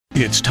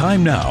It's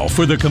time now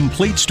for The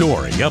Complete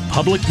Story, a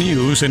public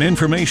news and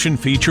information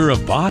feature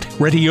of Bott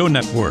Radio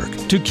Network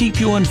to keep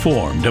you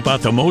informed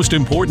about the most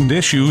important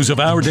issues of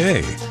our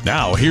day.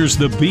 Now, here's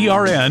the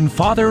BRN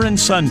father and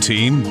son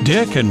team,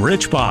 Dick and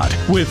Rich Bott,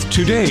 with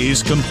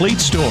today's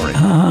Complete Story.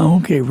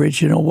 Okay,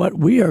 Rich, you know what?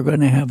 We are going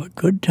to have a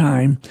good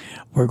time.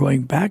 We're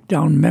going back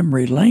down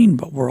memory lane,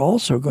 but we're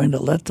also going to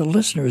let the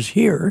listeners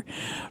hear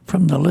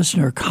from the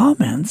listener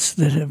comments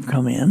that have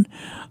come in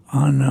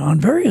on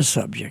various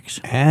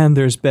subjects. And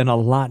there's been a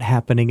lot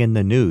happening in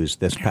the news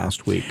this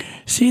past week.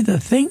 See, the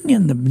thing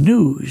in the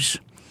news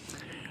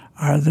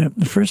are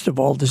first of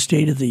all, the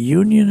State of the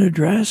Union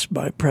address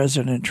by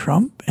President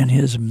Trump and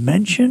his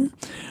mention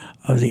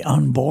of the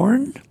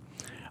unborn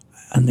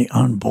and the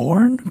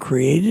unborn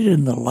created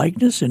in the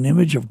likeness and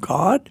image of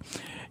God.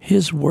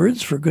 His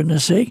words, for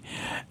goodness sake.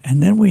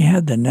 And then we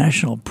had the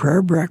National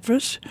Prayer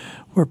Breakfast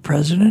where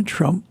President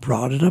Trump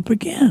brought it up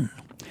again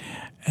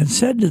and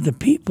said to the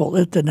people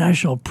at the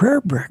National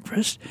Prayer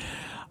Breakfast,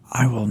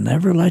 "I will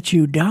never let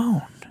you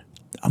down."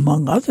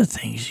 Among other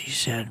things, he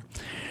said.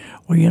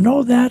 Well, you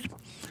know, that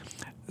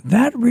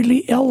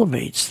really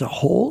elevates the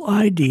whole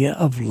idea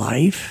of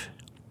life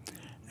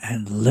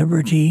and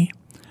liberty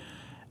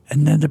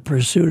and then the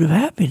pursuit of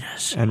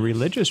happiness. And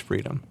religious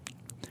freedom.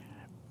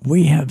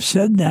 We have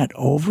said that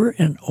over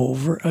and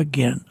over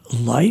again.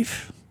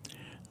 Life,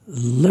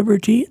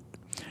 liberty,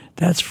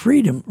 that's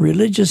freedom,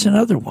 religious and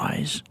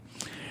otherwise.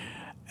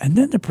 And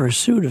then the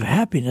pursuit of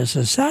happiness,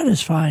 a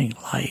satisfying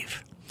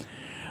life.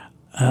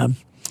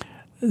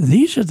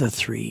 These are the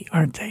three,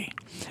 aren't they?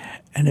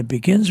 And it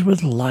begins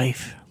with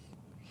life.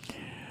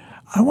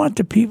 I want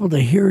the people to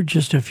hear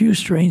just a few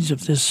strains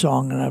of this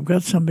song, and I've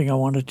got something I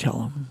want to tell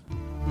them.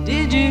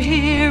 Did you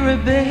hear a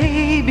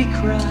baby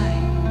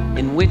cry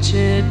in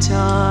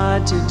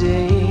Wichita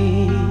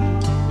today?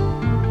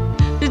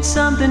 Did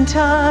something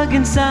tug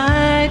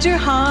inside your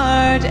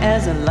heart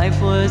as a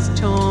life was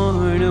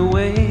torn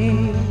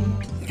away?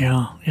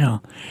 Yeah.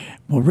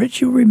 Well, Rich,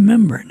 you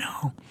remember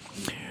now.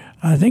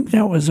 I think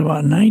that was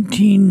about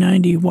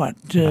 1990 what?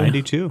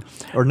 92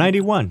 or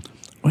 91.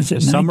 Was it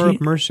the Summer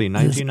of Mercy,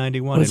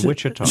 1991 in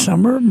Wichita.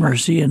 Summer of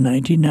Mercy in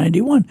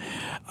 1991.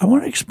 I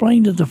want to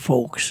explain to the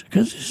folks,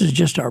 because this is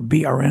just our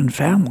BRN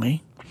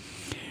family,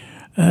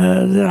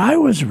 that I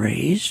was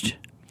raised.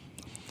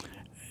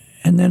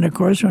 And then, of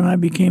course, when I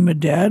became a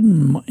dad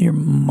and your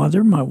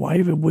mother, my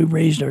wife, and we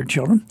raised our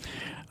children,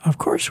 of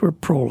course we're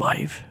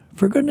pro-life.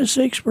 For goodness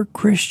sakes, we're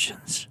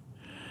Christians.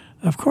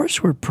 Of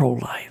course we're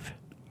pro-life.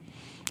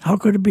 How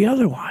could it be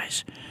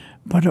otherwise?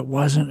 But it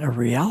wasn't a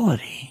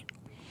reality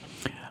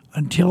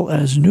until,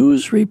 as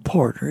news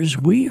reporters,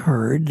 we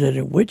heard that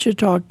in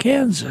Wichita,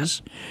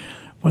 Kansas,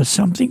 was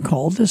something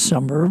called the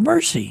Summer of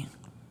Mercy.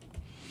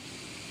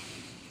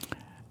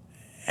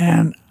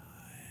 And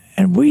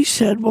we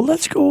said, well,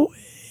 let's go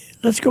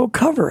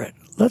cover it.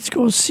 Let's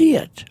go see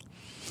it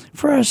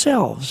for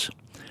ourselves.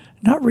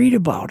 Not read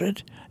about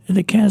it in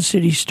the Kansas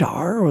City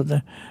Star or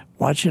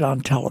watch it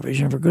on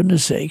television, for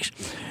goodness sakes.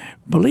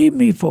 Believe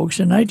me, folks,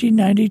 in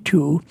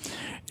 1992,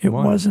 it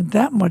wasn't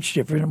that much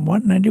different in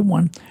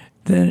 191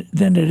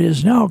 than it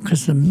is now,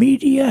 because the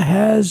media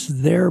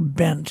has their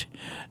bent.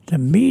 The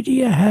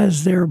media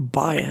has their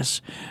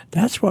bias.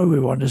 That's why we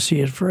want to see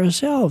it for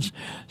ourselves.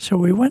 So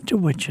we went to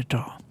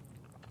Wichita.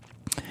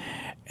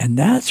 And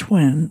that's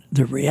when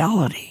the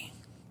reality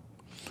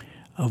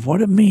of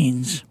what it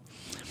means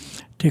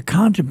to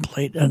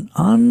contemplate an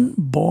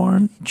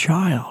unborn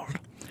child,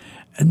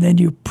 and then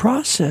you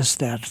process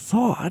that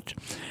thought.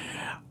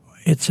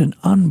 It's an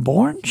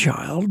unborn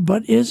child,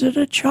 but is it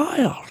a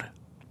child?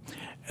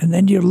 And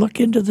then you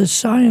look into the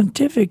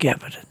scientific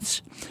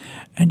evidence,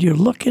 and you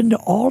look into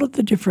all of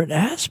the different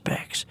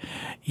aspects.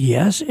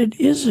 Yes, it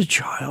is a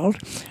child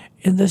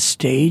in the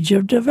stage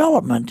of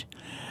development,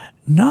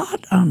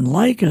 not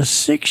unlike a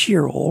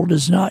 6-year-old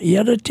is not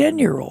yet a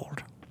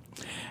 10-year-old,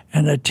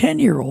 and a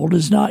 10-year-old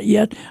is not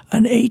yet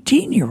an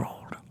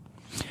 18-year-old.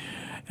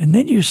 And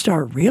then you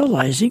start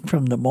realizing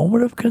from the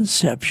moment of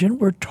conception,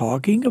 we're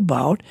talking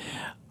about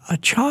a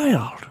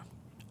child,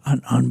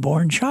 an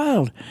unborn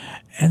child.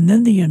 And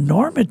then the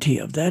enormity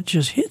of that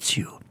just hits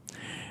you,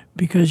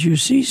 because you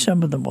see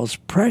some of the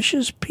most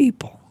precious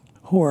people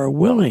who are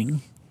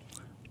willing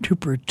to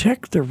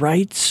protect the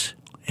rights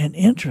and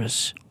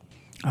interests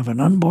of an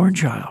unborn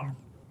child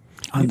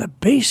on the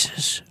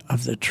basis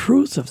of the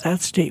truth of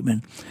that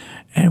statement.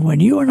 And when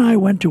you and I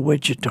went to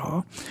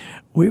Wichita,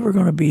 we were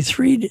going to be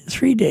 3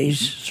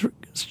 days,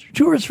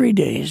 2 or 3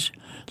 days.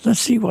 Let's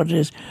see what it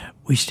is.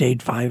 We stayed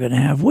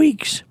 5.5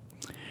 weeks.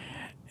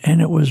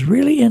 And it was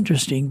really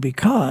interesting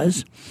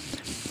because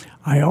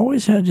I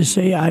always had to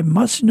say, I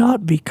must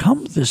not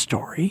become the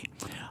story.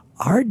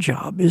 Our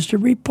job is to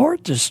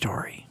report the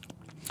story.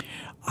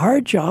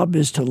 Our job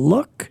is to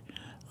look,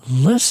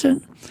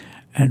 listen,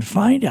 and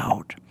find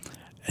out,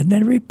 and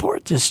then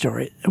report the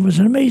story. It was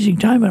an amazing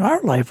time in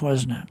our life,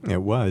 wasn't it?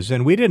 It was.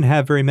 And we didn't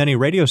have very many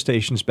radio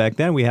stations back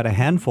then. We had a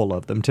handful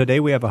of them. Today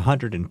we have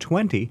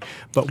 120,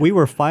 but we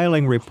were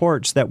filing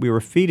reports that we were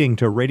feeding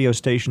to radio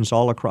stations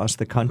all across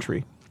the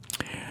country.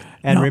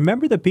 And No.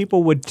 remember, the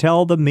people would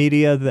tell the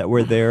media that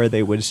were there,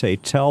 they would say,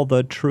 tell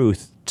the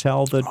truth,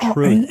 tell the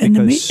truth,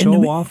 because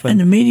so often... And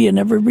the media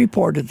never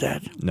reported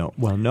that.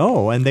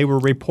 No, and they were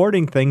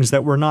reporting things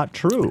that were not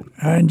true.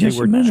 In just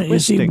a minute,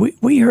 twisting. you see,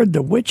 we heard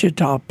the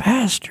Wichita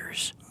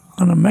pastors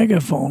on a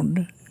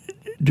megaphone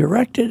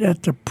directed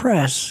at the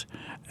press,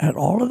 at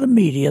all of the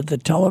media, the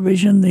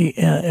television, the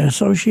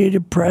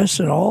Associated Press,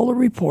 and all the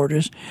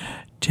reporters,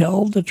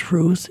 tell the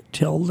truth,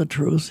 tell the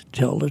truth,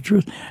 tell the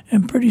truth.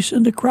 And pretty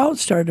soon the crowd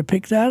started to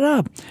pick that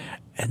up.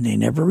 And they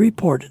never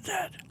reported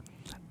that.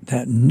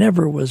 That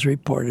never was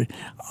reported,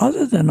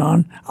 other than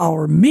on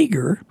our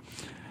meager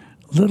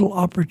little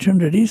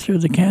opportunity through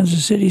the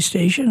Kansas City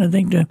station. I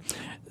think the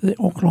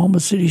Oklahoma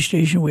City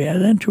station we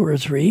had, then 2 or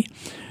 3,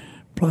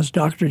 plus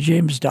Dr.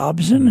 James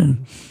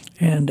Dobson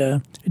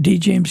and D.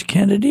 James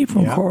Kennedy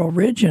from Coral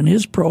Ridge and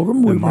his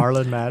program.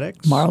 Marlon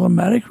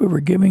Maddox. We were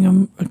giving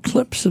him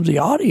clips of the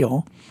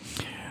audio.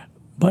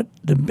 But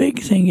the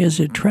big thing is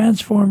it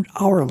transformed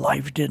our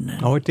life, didn't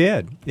it? Oh, it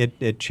did.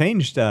 It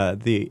changed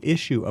the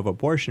issue of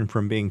abortion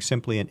from being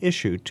simply an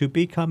issue to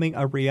becoming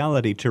a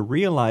reality, to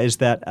realize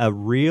that a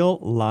real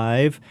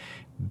live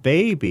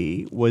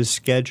baby was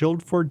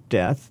scheduled for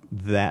death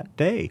that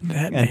day.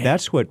 And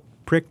that's what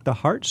pricked the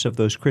hearts of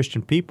those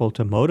Christian people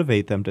to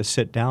motivate them to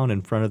sit down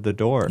in front of the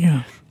door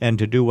and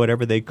to do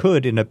whatever they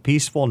could in a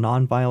peaceful,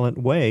 nonviolent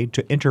way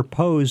to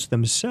interpose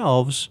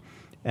themselves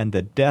and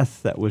the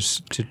death that was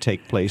to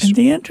take place. And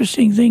the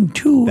interesting thing,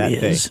 too,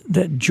 is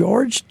day. that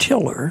George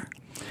Tiller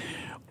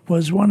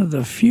was one of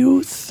the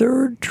few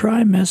third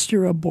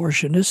trimester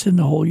abortionists in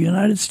the whole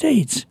United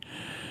States.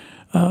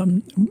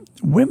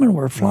 Women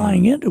were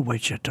flying into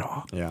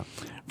Wichita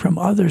from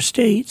other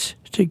states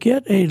to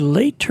get a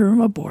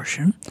late-term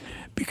abortion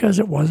because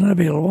it wasn't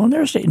available in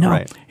their state.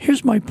 Now,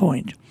 here's my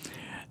point.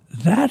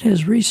 That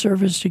has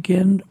resurfaced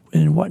again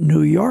in what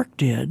New York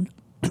did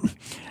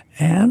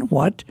and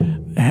what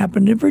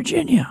happened in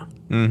Virginia.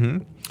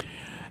 Mm-hmm.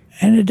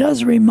 And it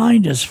does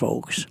remind us,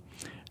 folks,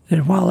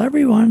 that while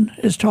everyone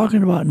is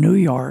talking about New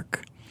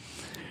York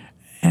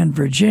and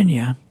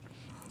Virginia,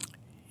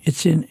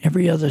 it's in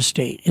every other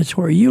state. It's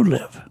where you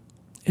live.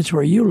 It's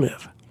where you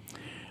live.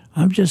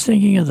 I'm just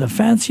thinking of the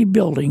fancy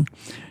building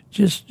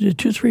just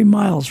 2-3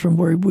 miles from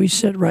where we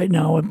sit right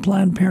now at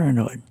Planned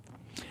Parenthood.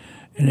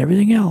 And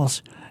everything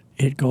else,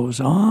 it goes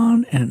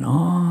on and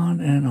on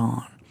and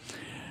on.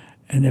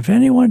 And if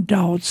anyone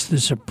doubts the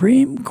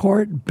Supreme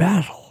Court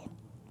battle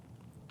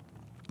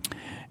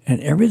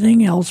and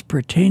everything else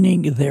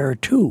pertaining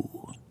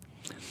thereto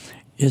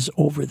is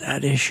over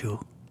that issue,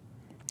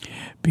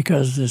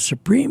 because the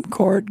Supreme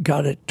Court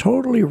got it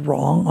totally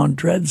wrong on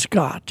Dred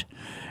Scott.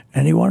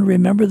 Anyone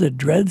remember the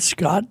Dred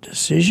Scott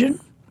decision,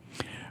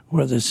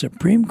 where the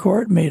Supreme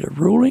Court made a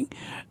ruling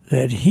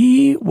that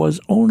he was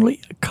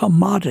only a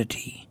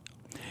commodity?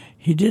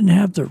 He didn't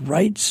have the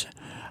rights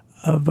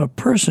of a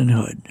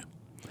personhood.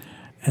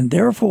 And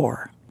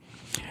therefore,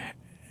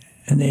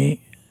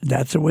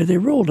 that's the way they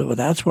ruled it. Well,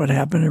 that's what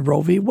happened in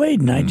Roe v. Wade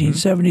in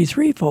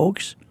 1973,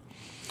 folks.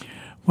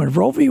 When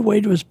Roe v.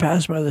 Wade was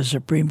passed by the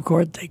Supreme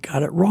Court, they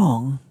got it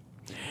wrong.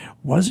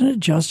 Wasn't it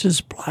Justice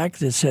Black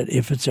that said,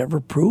 if it's ever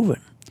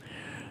proven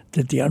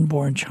that the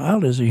unborn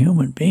child is a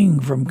human being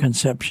from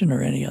conception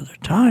or any other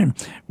time,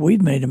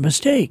 we've made a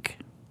mistake.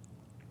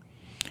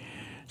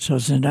 So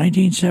since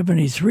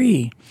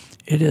 1973,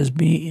 it has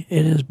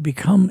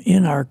become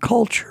in our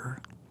culture,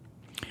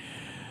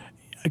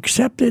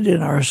 accepted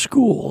in our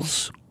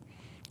schools,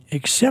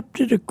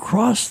 accepted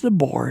across the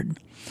board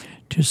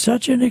to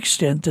such an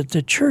extent that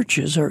the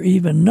churches are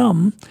even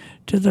numb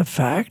to the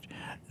fact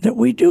that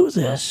we do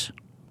this.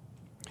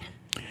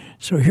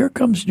 So here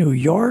comes New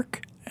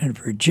York and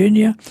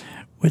Virginia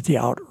with the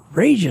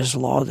outrageous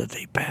law that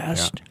they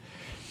passed. Yeah.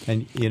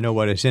 And you know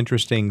what? It's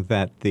interesting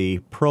that the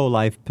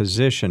pro-life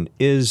position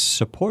is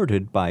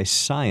supported by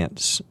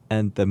science.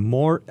 And the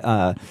more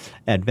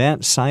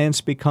advanced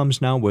science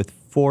becomes now with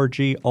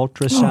 4G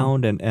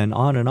ultrasound and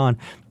on,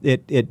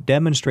 it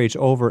demonstrates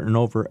over and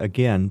over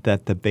again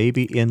that the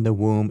baby in the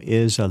womb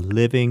is a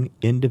living,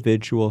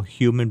 individual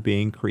human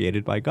being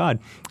created by God,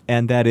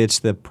 and that it's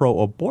the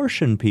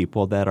pro-abortion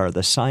people that are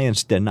the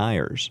science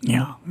deniers.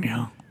 Yeah.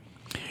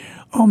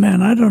 Oh,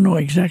 man, I don't know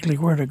exactly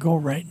where to go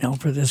right now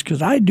for this,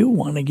 because I do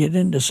want to get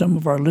into some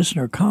of our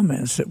listener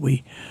comments that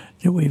we've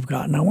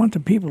gotten. I want the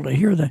people to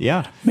hear that.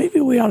 Yeah. Maybe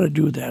we ought to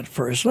do that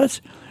first.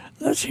 Let's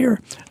hear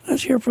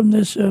from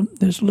this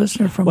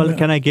listener from. Well,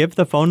 can I give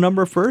the phone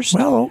number first?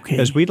 Well, okay.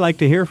 Because we'd like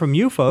to hear from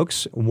you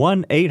folks.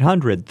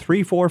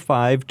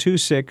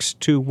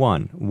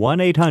 1-800-345-2621.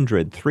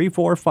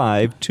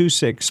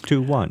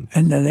 1-800-345-2621.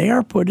 And then they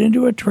are put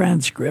into a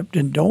transcript,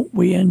 and don't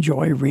we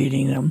enjoy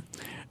reading them?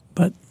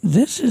 But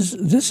this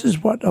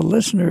is what a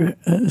listener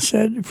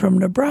said from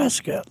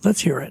Nebraska.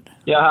 Let's hear it.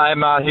 Yeah,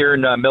 I'm out here in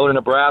Miller,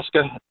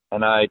 Nebraska,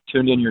 and I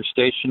tuned in your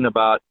station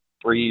about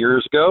 3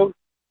 years ago.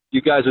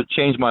 You guys have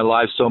changed my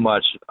life so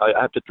much. I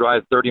have to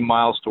drive 30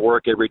 miles to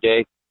work every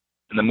day.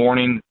 In the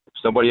morning,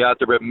 somebody out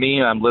there with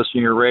me, I'm listening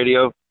to your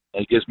radio,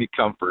 and it gives me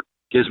comfort,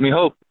 gives me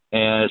hope,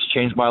 and it's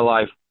changed my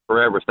life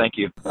forever. Thank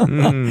you.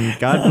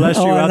 God bless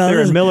you out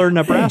there in Miller,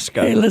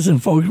 Nebraska. Hey, listen,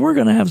 folks, we're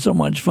going to have so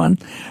much fun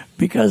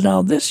because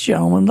now this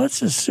gentleman,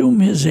 let's assume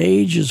his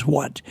age is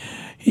what?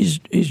 He's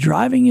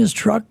driving his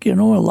truck, a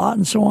lot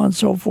and so on and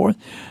so forth.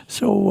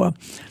 So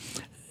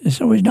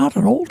he's not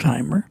an old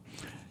timer.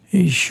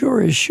 He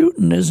sure is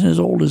shooting isn't as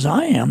old as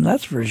I am,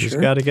 that's for sure. He's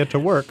got to get to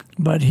work.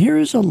 But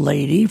here's a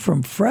lady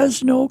from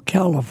Fresno,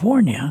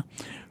 California,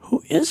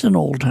 who is an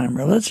old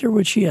timer. Let's hear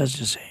what she has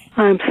to say.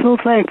 I'm so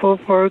thankful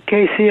for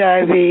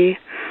KCIV.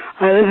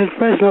 I live in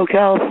Fresno,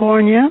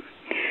 California,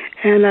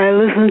 and I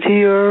listen to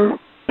your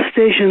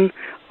station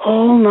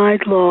all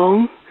night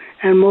long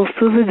and most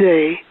of the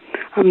day.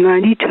 I'm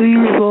 92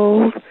 years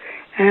old,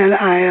 and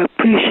I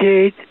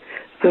appreciate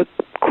the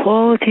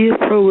quality of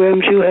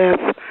programs you have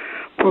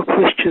for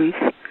Christians.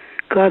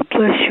 God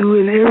bless you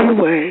in every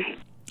way.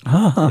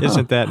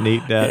 Isn't that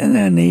neat, Dad? Isn't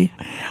that neat?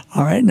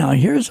 All right, now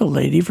here's a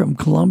lady from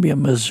Columbia,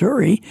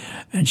 Missouri,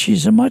 and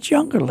she's a much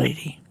younger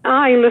lady.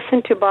 I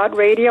listen to Bott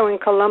Radio in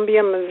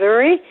Columbia,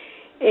 Missouri,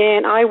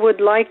 and I would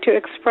like to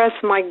express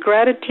my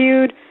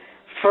gratitude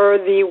for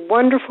the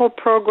wonderful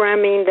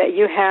programming that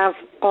you have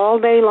all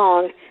day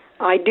long.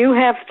 I do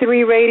have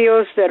 3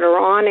 radios that are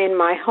on in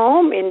my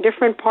home in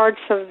different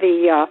parts of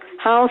the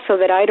house so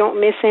that I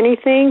don't miss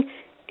anything,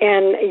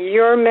 and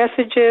your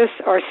messages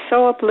are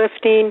so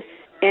uplifting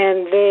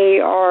and they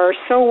are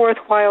so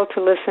worthwhile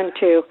to listen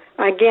to.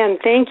 Again,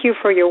 thank you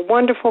for your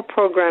wonderful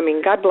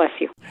programming. God bless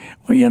you.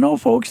 Well,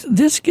 folks,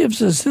 this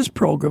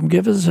program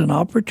gives us an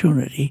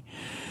opportunity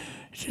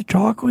to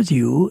talk with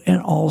you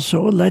and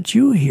also let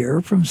you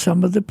hear from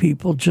some of the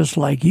people just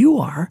like you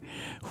are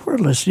who are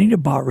listening to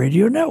Bott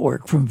Radio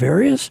Network from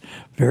various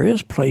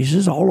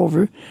places all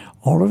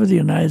over the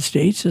United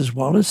States as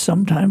well as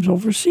sometimes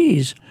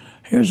overseas.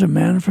 Here's a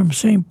man from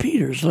St.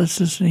 Peter's. Let's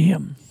listen to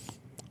him.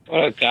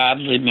 What a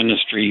godly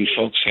ministry you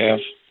folks have.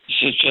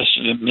 This is just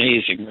an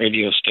amazing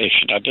radio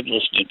station. I've been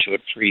listening to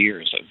it for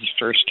years. It's the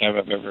first time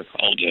I've ever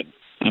called in.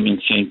 I'm in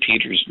St.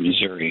 Peters,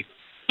 Missouri.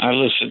 I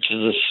listen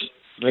to this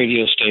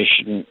radio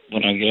station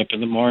when I get up in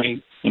the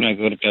morning, when I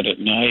go to bed at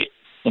night,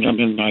 when I'm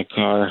in my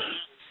car.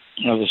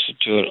 I listen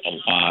to it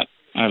a lot.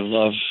 I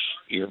love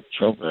your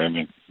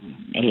programming.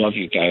 I love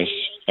you guys.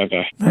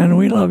 Bye-bye. And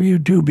we love you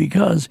too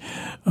because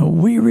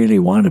we really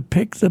want to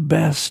pick the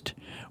best.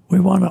 We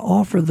want to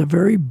offer the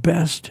very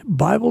best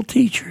Bible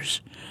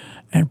teachers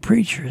and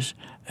preachers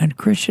and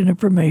Christian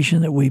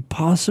information that we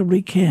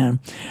possibly can.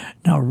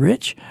 Now,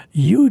 Rich,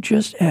 you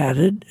just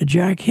added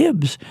Jack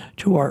Hibbs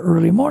to our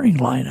early morning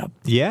lineup.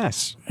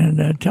 Yes.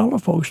 And tell the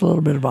folks a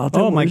little bit about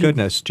that. Oh, my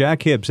goodness.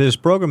 Jack Hibbs. His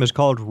program is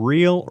called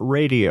Real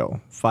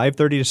Radio,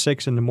 5:30 to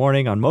 6 in the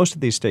morning on most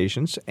of these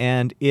stations,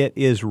 and it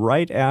is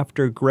right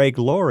after Greg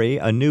Laurie,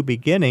 A New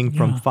Beginning,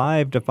 from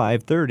 5 to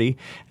 5:30,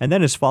 and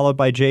then it's followed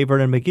by J.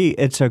 Vernon McGee.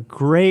 It's a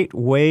great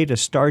way to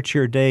start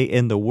your day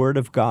in the Word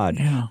of God.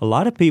 Yeah. A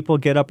lot of people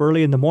get up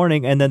early in the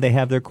morning, and then they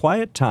have their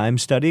quiet time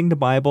studying the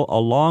Bible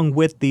along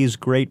with these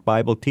great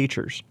Bible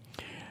teachers.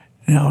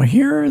 Now,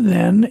 here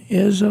then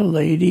is a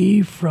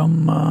lady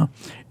from,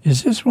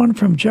 is this one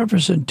from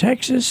Jefferson,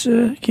 Texas,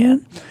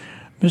 Ken?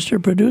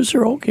 Mr.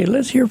 Producer? Okay,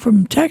 let's hear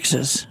from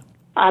Texas.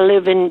 I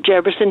live in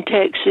Jefferson,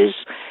 Texas,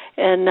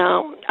 and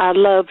I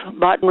love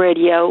Bott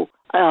Radio.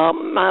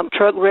 My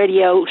truck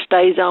radio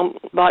stays on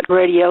Bott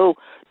Radio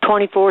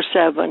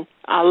 24/7.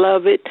 I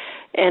love it,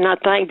 and I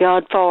thank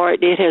God for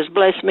it. It has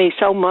blessed me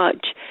so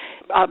much.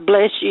 I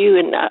bless you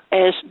and I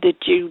ask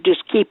that you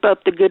just keep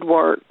up the good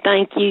work.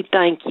 Thank you,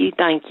 thank you,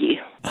 thank you.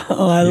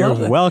 Oh, I love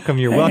it. You're welcome,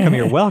 you're welcome,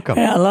 you're welcome.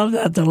 Hey, I love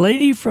that. The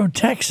lady from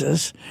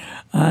Texas,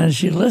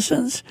 she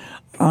listens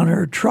on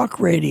her truck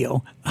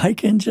radio. I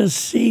can just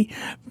see,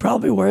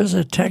 probably wears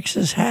a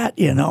Texas hat,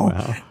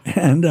 Wow.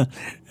 And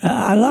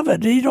I love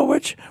it. You know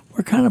which?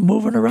 We're kind of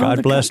moving around God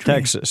the bless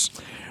country.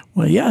 Texas.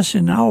 Well, yes,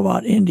 and now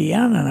about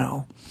Indiana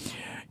now.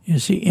 You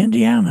see,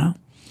 Indiana,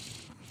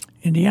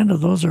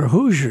 those are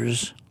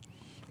Hoosiers.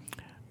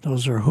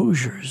 Those are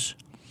Hoosiers.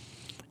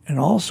 And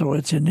also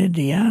it's in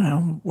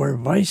Indiana where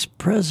Vice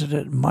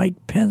President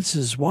Mike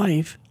Pence's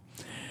wife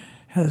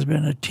has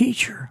been a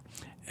teacher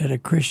at a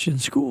Christian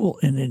school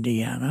in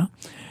Indiana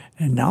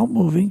and now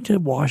moving to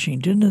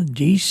Washington and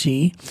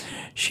D.C.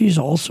 She's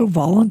also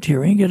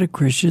volunteering at a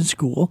Christian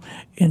school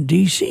in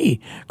D.C.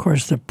 Of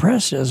course, the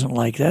press doesn't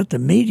like that. The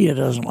media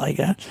doesn't like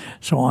that,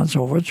 so on and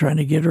so forth, trying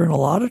to get her in a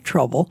lot of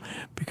trouble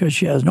because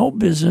she has no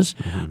business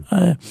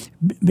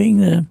being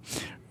the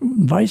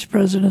vice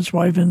president's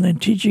wife and then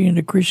teaching in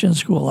a Christian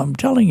school. I'm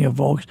telling you,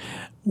 folks,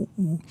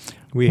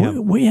 we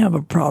have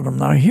a problem.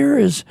 Now,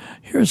 here's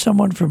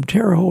someone from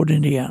Terre Haute,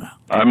 Indiana.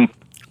 I'm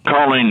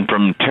calling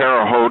from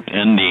Terre Haute,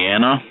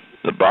 Indiana.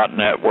 The Bott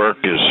Network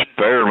is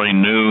fairly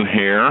new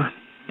here,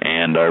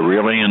 and I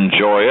really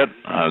enjoy it.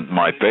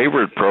 My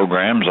favorite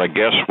programs, I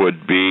guess,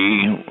 would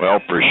be, well,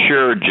 for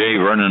sure, J.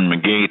 Vernon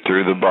McGee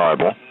Through the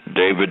Bible,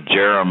 David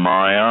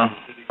Jeremiah,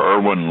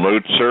 Erwin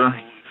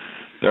Lutzer.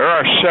 There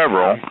are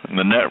several, and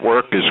the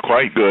network is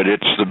quite good.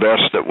 It's the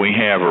best that we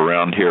have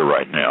around here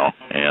right now,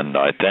 and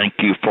I thank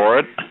you for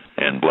it,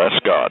 and bless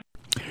God.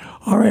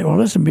 All right. Well,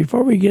 listen.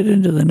 Before we get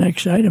into the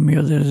next item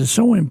here, that is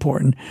so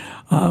important,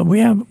 we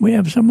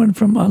have someone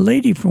from a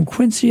lady from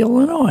Quincy,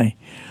 Illinois.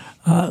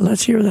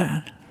 Let's hear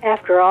that.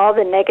 After all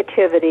the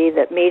negativity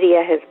that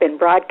media has been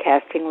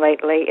broadcasting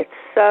lately, it's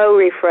so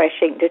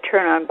refreshing to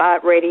turn on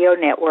Bott Radio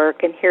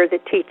Network and hear the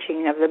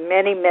teaching of the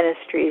many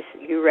ministries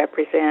you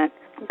represent.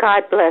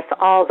 God bless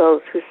all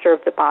those who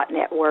serve the Bott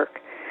Network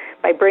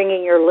by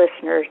bringing your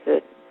listeners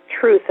the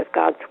truth of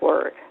God's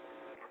Word.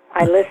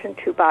 I listen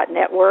to Bott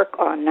Network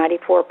on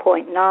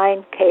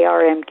 94.9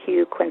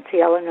 KRMQ, Quincy,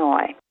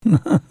 Illinois.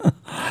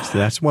 So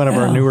that's one of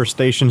our newer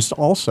stations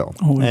also.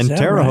 Oh, and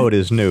Terre right? Haute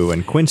is new,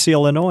 and Quincy,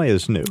 Illinois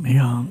is new.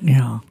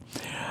 Yeah.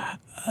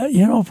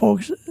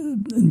 Folks,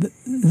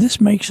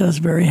 this makes us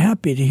very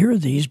happy to hear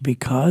these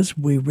because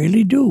we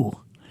really do.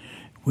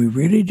 We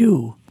really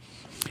do.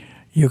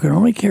 You can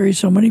only carry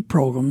so many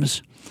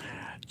programs.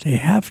 They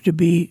have to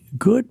be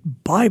good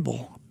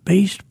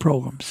Bible-based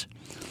programs.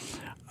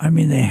 I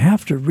mean, they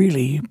have to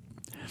really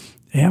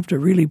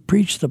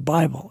preach the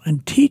Bible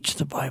and teach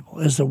the Bible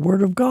as the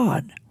Word of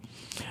God,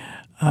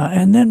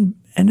 and then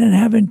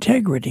have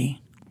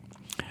integrity,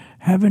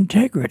 and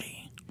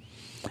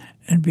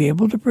be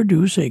able to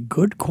produce a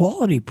good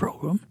quality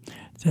program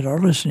that our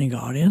listening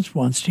audience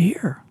wants to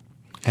hear.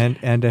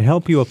 And to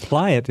help you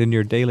apply it in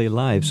your daily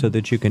life so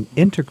that you can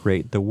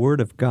integrate the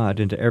Word of God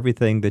into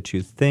everything that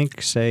you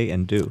think, say,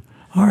 and do.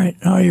 All right,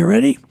 are you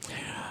ready?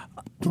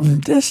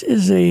 This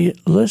is a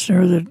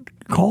listener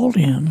that called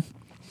in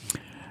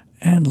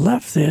and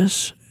left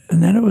this,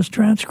 and then it was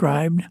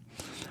transcribed,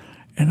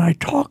 and I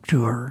talked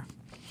to her.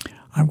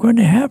 I'm going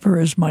to have her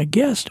as my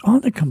guest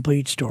on The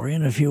Complete Story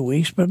in a few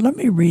weeks, but let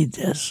me read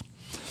this.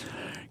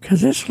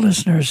 Because this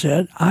listener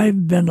said,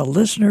 I've been a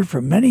listener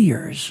for many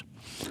years,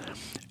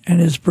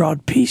 and has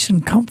brought peace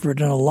and comfort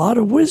and a lot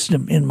of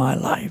wisdom in my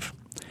life.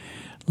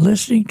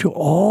 Listening to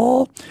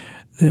all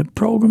the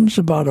programs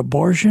about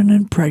abortion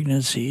and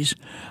pregnancies,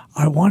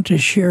 I want to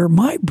share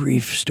my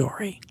brief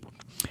story.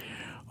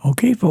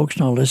 Okay, folks,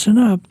 now listen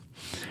up.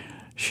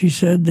 She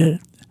said that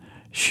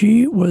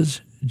she was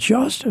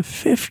just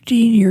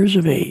 15 years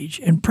of age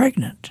and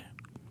pregnant.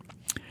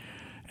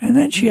 And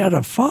then she had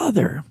a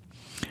father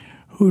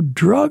who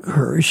drug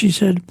her. She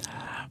said,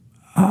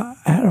 I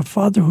had a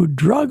father who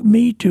drugged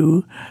me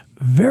to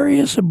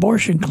various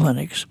abortion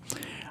clinics.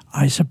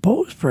 I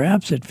suppose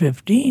perhaps at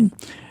 15,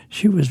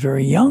 she was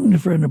very young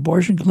for an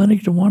abortion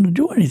clinic to want to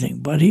do anything,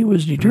 but he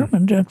was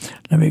determined to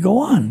let me go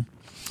on.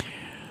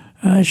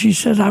 She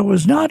said, I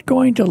was not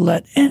going to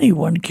let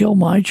anyone kill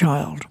my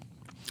child.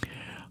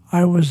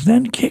 I was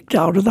then kicked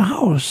out of the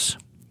house,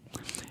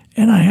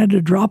 and I had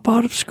to drop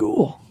out of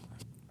school.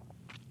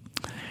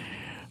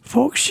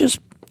 Folks,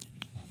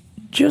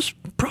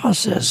 just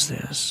process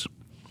this.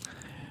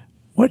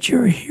 What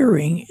you're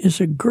hearing is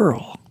a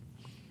girl,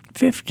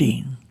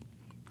 15,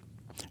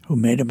 who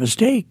made a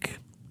mistake.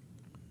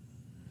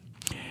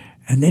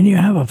 And then you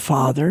have a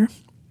father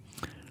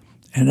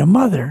and a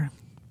mother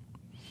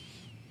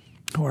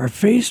who are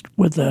faced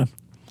with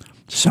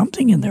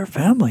something in their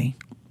family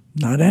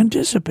not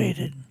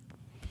anticipated,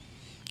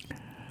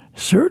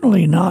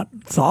 certainly not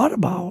thought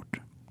about.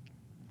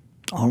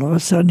 All of a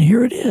sudden,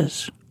 here it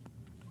is.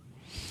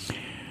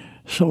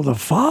 So the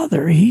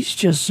father, he's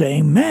just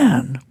saying,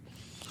 man,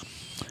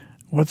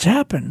 what's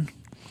happened?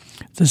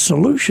 The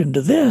solution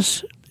to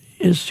this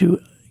is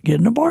to get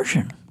an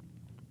abortion.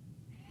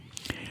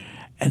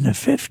 And the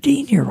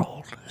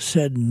 15-year-old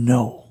said,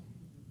 no,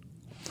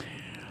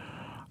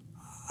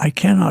 I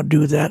cannot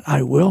do that.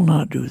 I will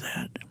not do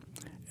that.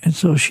 And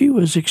so she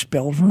was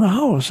expelled from the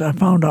house. I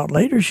found out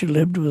later she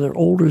lived with her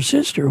older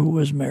sister who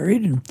was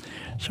married and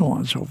so on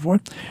and so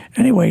forth.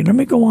 Anyway, let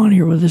me go on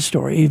here with this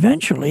story.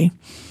 Eventually,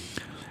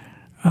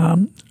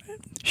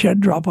 she had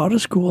to drop out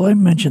of school. I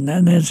mentioned that.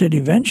 And then said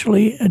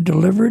eventually I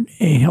delivered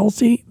a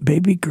healthy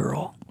baby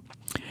girl.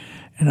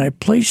 And I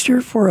placed her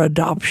for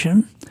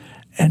adoption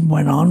and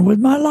went on with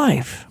my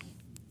life.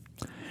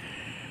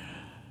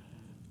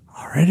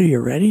 All right, are you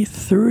ready?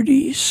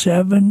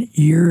 37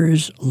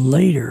 years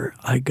later,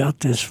 I got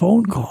this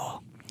phone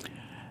call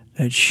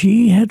that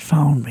she had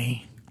found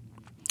me.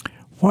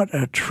 What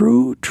a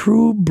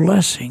true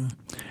blessing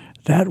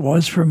that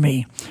was for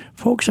me.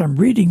 Folks, I'm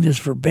reading this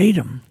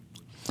verbatim.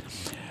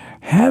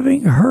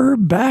 Having her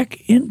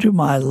back into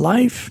my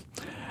life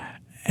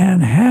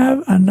and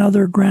have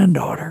another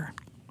granddaughter.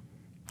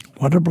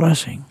 What a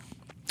blessing.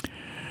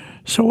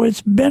 So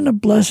it's been a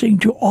blessing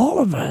to all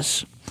of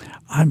us.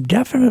 I'm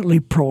definitely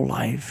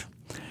pro-life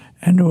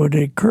and would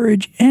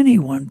encourage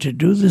anyone to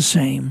do the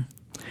same.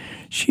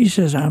 She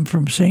says, I'm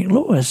from St.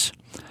 Louis,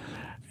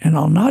 and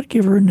I'll not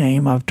give her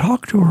name. I've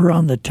talked to her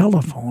on the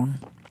telephone,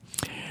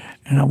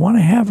 and I want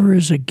to have her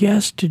as a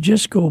guest to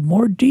just go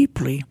more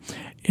deeply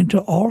into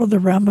all of the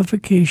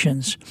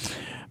ramifications.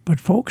 But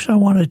folks, I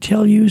want to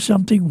tell you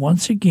something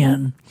once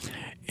again.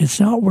 It's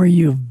not where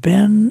you've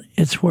been,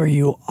 it's where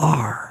you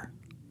are.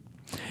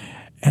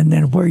 And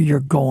then where you're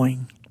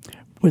going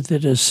with the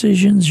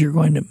decisions you're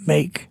going to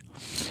make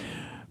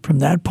from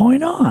that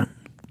point on.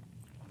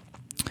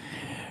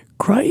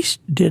 Christ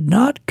did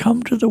not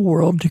come to the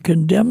world to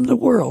condemn the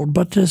world,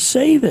 but to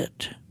save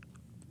it.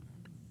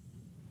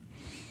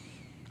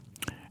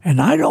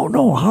 And I don't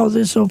know how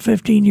this little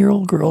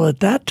 15-year-old girl at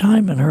that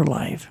time in her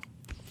life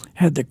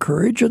had the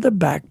courage or the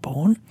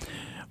backbone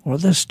or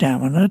the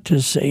stamina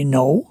to say,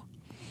 no,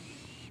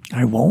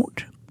 I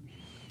won't.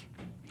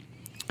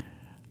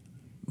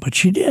 But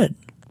she did.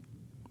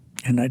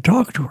 And I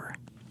talked to her.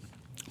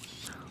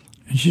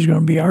 And she's going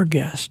to be our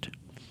guest.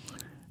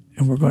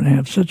 And we're going to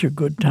have such a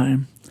good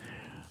time.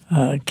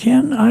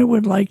 Ken, I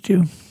would like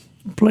to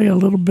play a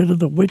little bit of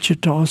the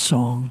Wichita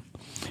song.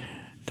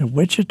 The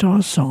Wichita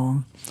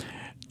song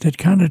that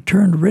kind of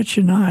turned Rich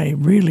and I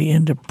really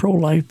into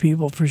pro-life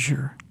people for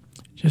sure.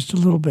 Just a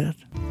little bit.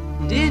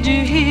 Did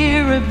you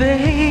hear a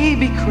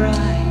baby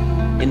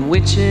cry in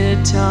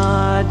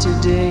Wichita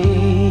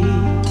today?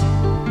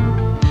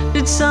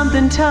 Did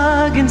something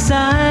tug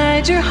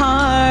inside your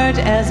heart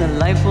as a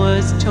life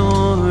was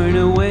torn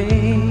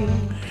away?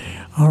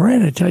 All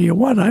right, I tell you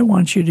what, I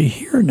want you to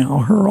hear now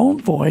her own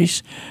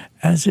voice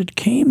as it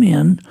came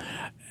in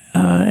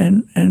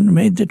and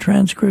made the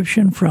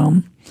transcription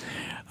from,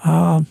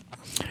 and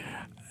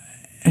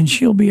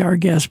she'll be our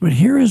guest. But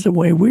here is the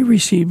way we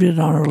received it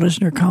on our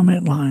listener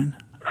comment line.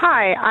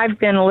 Hi, I've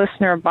been a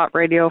listener of Bott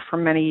Radio for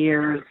many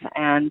years,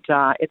 and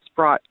it's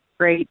brought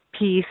great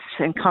peace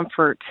and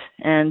comfort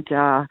and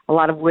a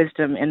lot of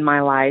wisdom in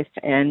my life.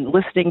 And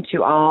listening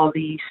to all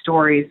the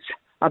stories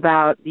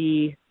about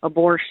the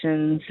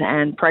abortions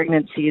and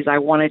pregnancies, I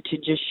wanted to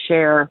just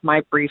share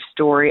my brief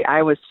story.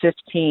 I was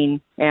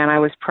 15 and I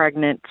was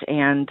pregnant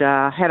and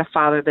had a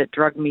father that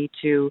drugged me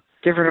to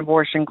different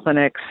abortion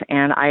clinics,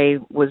 and I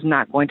was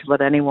not going to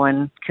let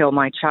anyone kill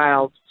my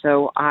child.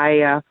 So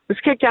I was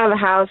kicked out of the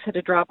house, had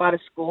to drop out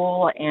of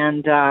school,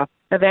 and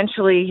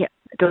eventually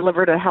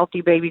delivered a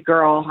healthy baby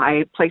girl.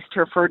 I placed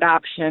her for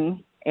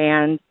adoption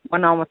and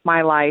went on with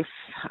my life.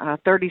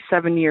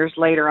 37 years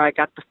later, I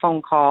got the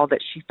phone call that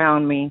she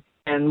found me.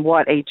 And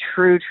what a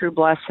true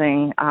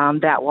blessing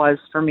that was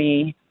for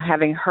me,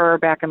 having her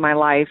back in my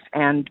life.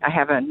 And I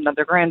have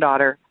another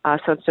granddaughter,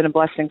 so it's been a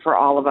blessing for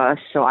all of us.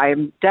 So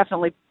I'm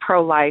definitely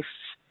pro-life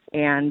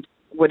and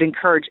would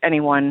encourage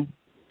anyone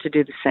to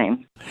do the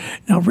same.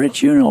 Now,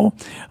 Rich, you know,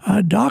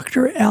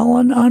 Dr.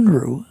 Alan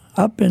Unruh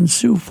up in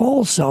Sioux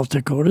Falls, South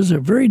Dakota, is a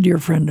very dear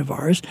friend of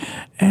ours,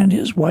 and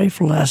his wife,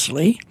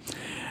 Leslie.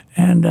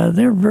 And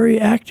they're very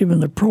active in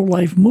the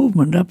pro-life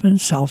movement up in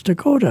South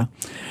Dakota.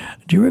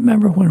 Do you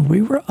remember when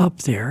we were up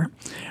there,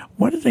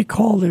 what did they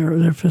call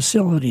their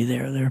facility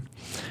there?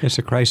 It's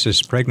a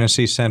crisis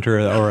pregnancy center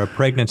or a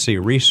pregnancy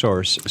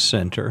resource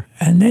center.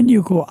 And then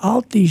you go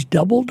out these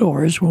double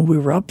doors when we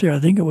were up there. I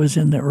think it was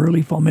in the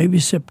early fall, maybe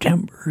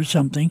September or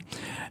something.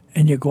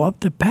 And you go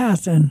up the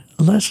path, and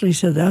Leslie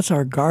said, that's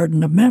our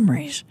garden of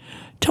memories.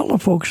 Tell the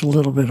folks a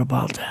little bit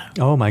about that.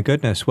 Oh, my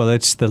goodness. Well,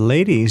 it's the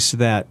ladies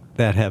that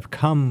have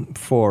come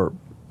for,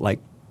 like,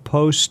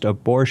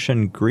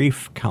 post-abortion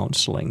grief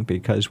counseling,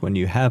 because when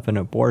you have an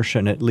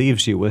abortion, it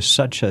leaves you with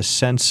such a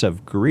sense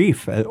of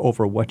grief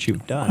over what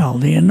you've done. Well,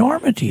 the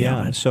enormity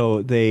of it.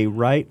 So they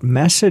write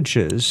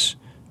messages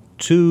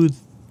to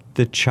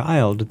the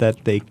child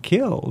that they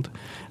killed,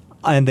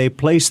 and they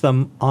place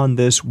them on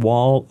this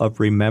wall of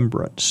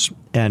remembrance.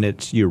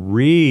 And you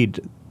read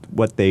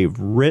what they've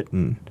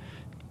written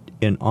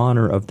in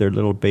honor of their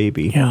little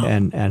baby,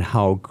 and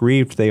how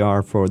grieved they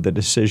are for the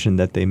decision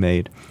that they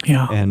made.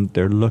 Yeah. And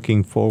they're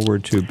looking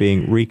forward to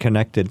being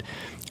reconnected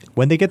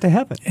when they get to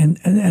heaven.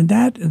 And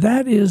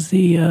that is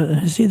the,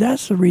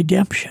 that's the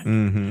redemption.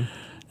 Mm-hmm.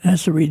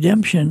 That's the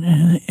redemption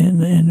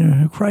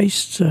in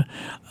Christ's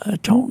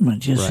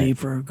atonement, you see.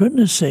 For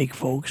goodness sake,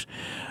 folks.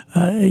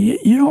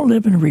 You don't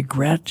live in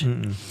regret.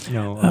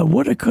 No.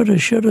 Woulda, coulda,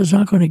 shoulda is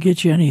not going to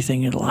get you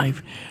anything in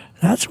life.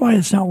 That's why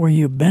it's not where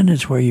you've been,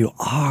 it's where you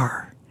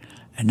are.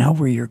 And now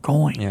where you're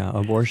going. Yeah,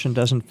 abortion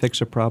doesn't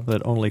fix a problem,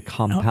 it only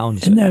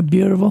compounds Isn't that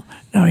beautiful?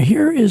 Now,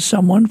 here is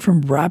someone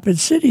from Rapid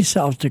City,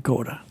 South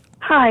Dakota.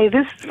 Hi,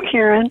 this is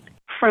Karen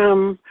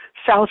from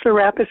south of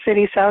Rapid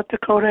City, South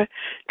Dakota.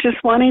 Just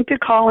wanting to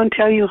call and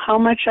tell you how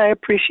much I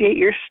appreciate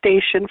your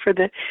station for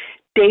the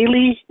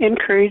daily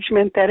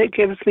encouragement that it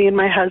gives me and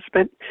my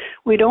husband.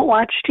 We don't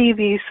watch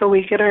TV, so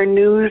we get our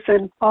news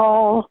and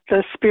all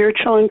the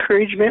spiritual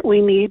encouragement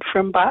we need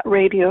from Bott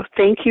Radio.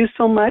 Thank you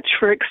so much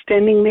for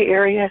extending the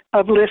area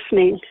of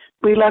listening.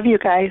 We love you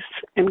guys,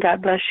 and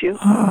God bless you.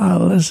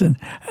 Listen.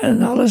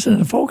 Now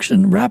listen, folks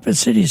in Rapid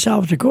City,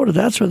 South Dakota,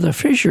 that's where the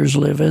Fishers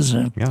live,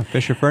 isn't it? Yeah,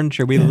 Fisher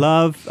Furniture. We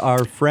love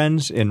our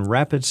friends in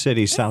Rapid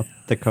City, South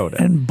Dakota.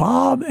 And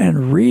Bob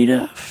and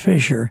Rita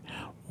Fisher,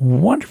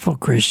 wonderful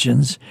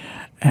Christians,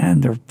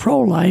 and they're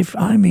pro-life,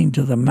 I mean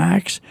to the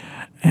max,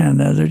 and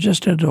they're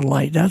just a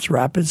delight. That's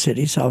Rapid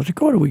City, South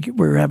Dakota. We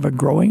have a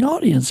growing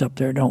audience up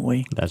there, don't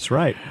we? That's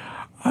right.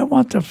 I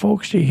want the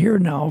folks to hear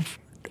now.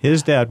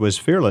 His dad was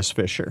Fearless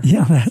Fisher.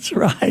 Yeah, that's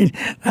right.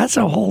 That's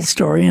a whole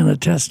story and a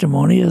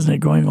testimony, isn't it,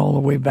 going all the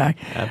way back?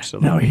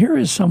 Absolutely. Now, here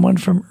is someone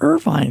from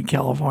Irvine,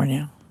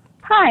 California.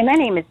 Hi, my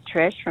name is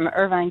Trish from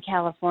Irvine,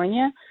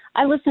 California.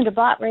 I listen to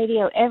Bott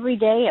Radio every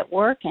day at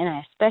work, and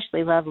I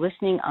especially love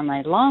listening on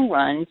my long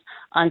runs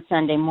on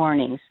Sunday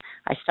mornings.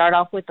 I start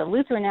off with the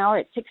Lutheran Hour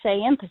at 6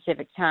 a.m.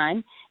 Pacific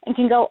Time and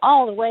can go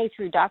all the way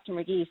through Dr.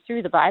 McGee's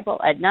Through the Bible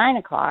at 9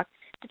 o'clock,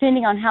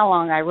 depending on how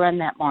long I run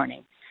that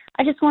morning.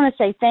 I just want to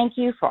say thank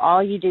you for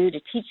all you do to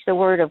teach the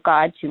Word of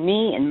God to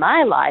me in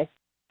my life,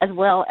 as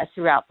well as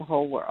throughout the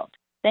whole world.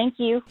 Thank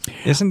you.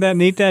 Isn't that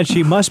neat, Dad?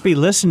 She must be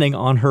listening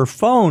on her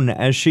phone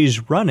as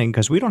she's running,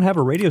 because we don't have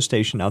a radio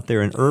station out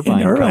there in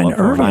Irvine, California.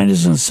 Irvine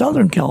is in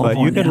Southern California.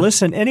 But you can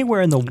listen anywhere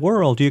in the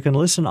world. You can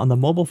listen on the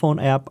mobile phone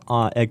app.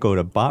 Go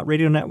to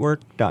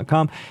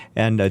bottradionetwork.com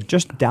and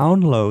just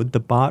download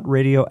the Bott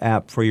Radio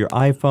app for your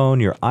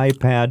iPhone, your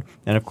iPad.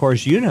 And, of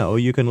course, you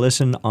can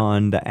listen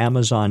on the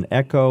Amazon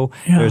Echo.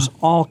 Yeah. There's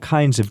all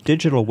kinds of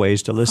digital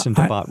ways to listen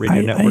to Bott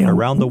Radio Network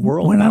around the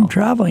world When now. I'm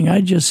traveling,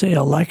 I just say,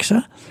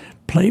 Alexa,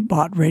 play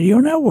Bott Radio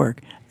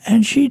Network.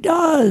 And she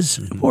does,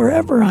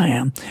 wherever I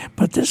am.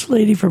 But this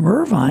lady from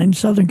Irvine,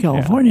 Southern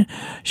California,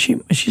 she's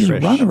Trish.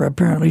 A runner,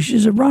 apparently.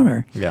 She's a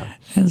runner. Yeah.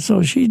 And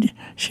so she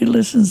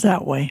listens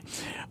that way.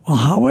 Well,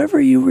 however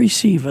you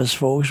receive us,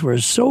 folks, we're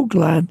so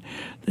glad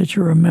that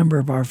you're a member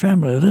of our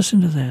family.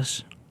 Listen to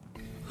this.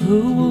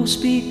 Who will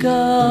speak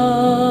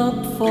up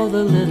for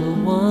the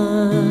little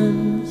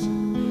ones,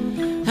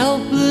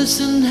 helpless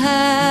and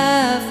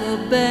half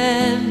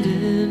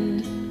abandoned?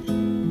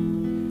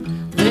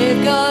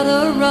 They've got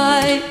a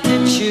right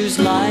to choose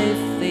life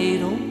they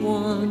don't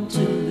want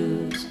to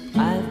lose.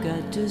 I've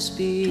got to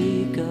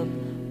speak up,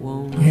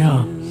 won't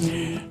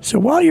you? So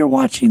while you're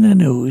watching the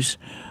news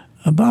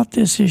about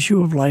this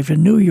issue of life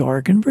in New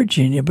York and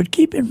Virginia, but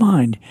keep in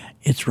mind,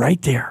 it's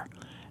right there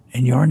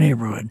in your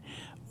neighborhood.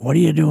 What are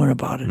you doing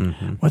about it?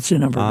 Mm-hmm. What's the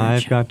number,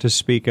 Rich? I've got to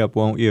speak up,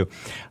 won't you?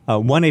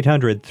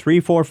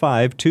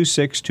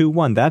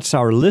 1-800-345-2621. That's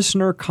our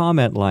listener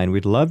comment line.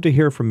 We'd love to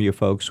hear from you,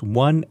 folks.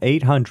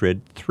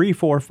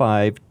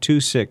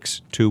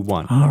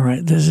 1-800-345-2621. All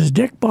right. This is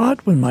Dick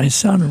Bott with my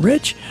son,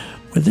 Rich,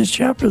 with this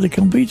chapter of The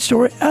Complete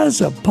Story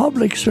as a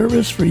public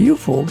service for you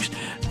folks.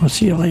 We'll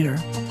see you later.